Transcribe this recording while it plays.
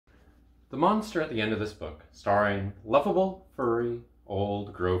The Monster at the End of This Book, starring lovable, furry,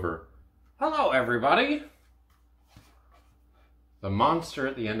 old Grover. Hello, everybody! The Monster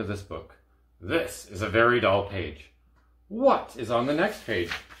at the End of This Book. This is a very dull page. What is on the next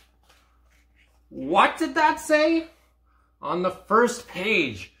page? What did that say? On the first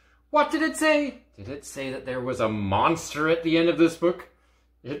page. What did it say? Did it say that there was a monster at the end of this book?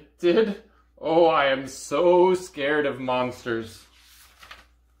 It did? Oh, I am so scared of monsters.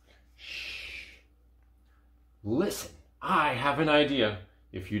 Shh. Listen, I have an idea.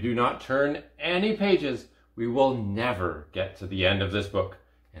 If you do not turn any pages, we will never get to the end of this book.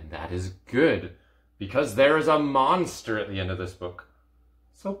 And that is good, because there is a monster at the end of this book.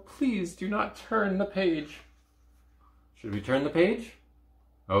 So please do not turn the page. Should we turn the page?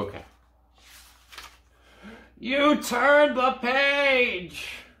 Okay. You turned the page!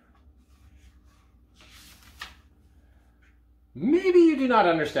 Maybe you do not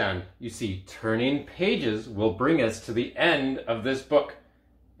understand. You see, turning pages will bring us to the end of this book.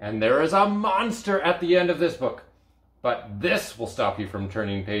 And there is a monster at the end of this book. But this will stop you from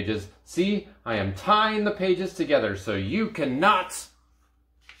turning pages. See, I am tying the pages together so you cannot...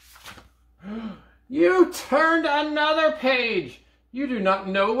 You turned another page! You do not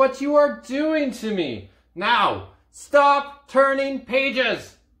know what you are doing to me. Now, stop turning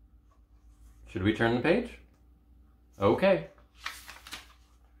pages! Should we turn the page? Okay.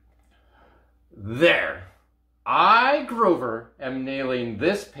 There. I, Grover, am nailing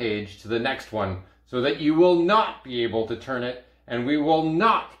this page to the next one so that you will not be able to turn it and we will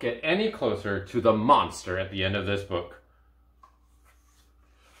not get any closer to the monster at the end of this book.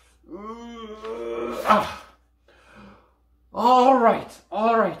 All right.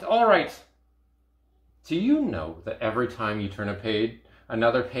 Do you know that every time you turn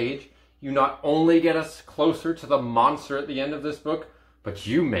another page, you not only get us closer to the monster at the end of this book, but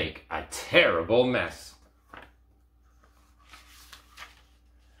you make a terrible mess.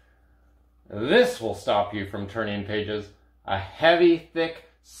 This will stop you from turning pages. A heavy, thick,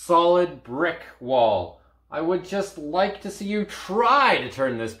 solid brick wall. I would just like to see you try to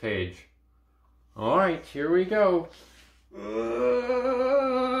turn this page. All right, here we go.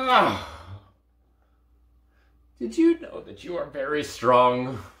 Did you know that you are very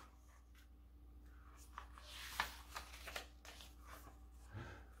strong?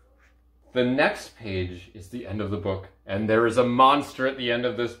 The next page is the end of the book, and there is a monster at the end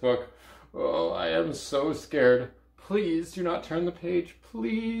of this book. Oh, I am so scared. Please do not turn the page.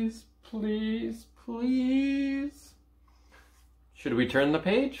 Please, please, please. Should we turn the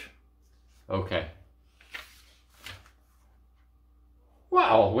page? Okay.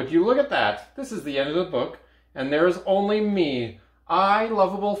 Wow, would you look at that? This is the end of the book, and there is only me. I,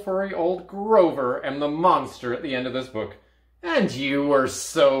 lovable furry old Grover, am the monster at the end of this book. And you were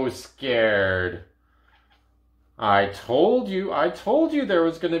so scared. I told you there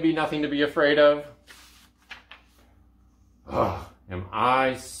was going to be nothing to be afraid of. Oh, am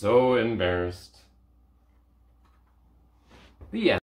I so embarrassed. The end.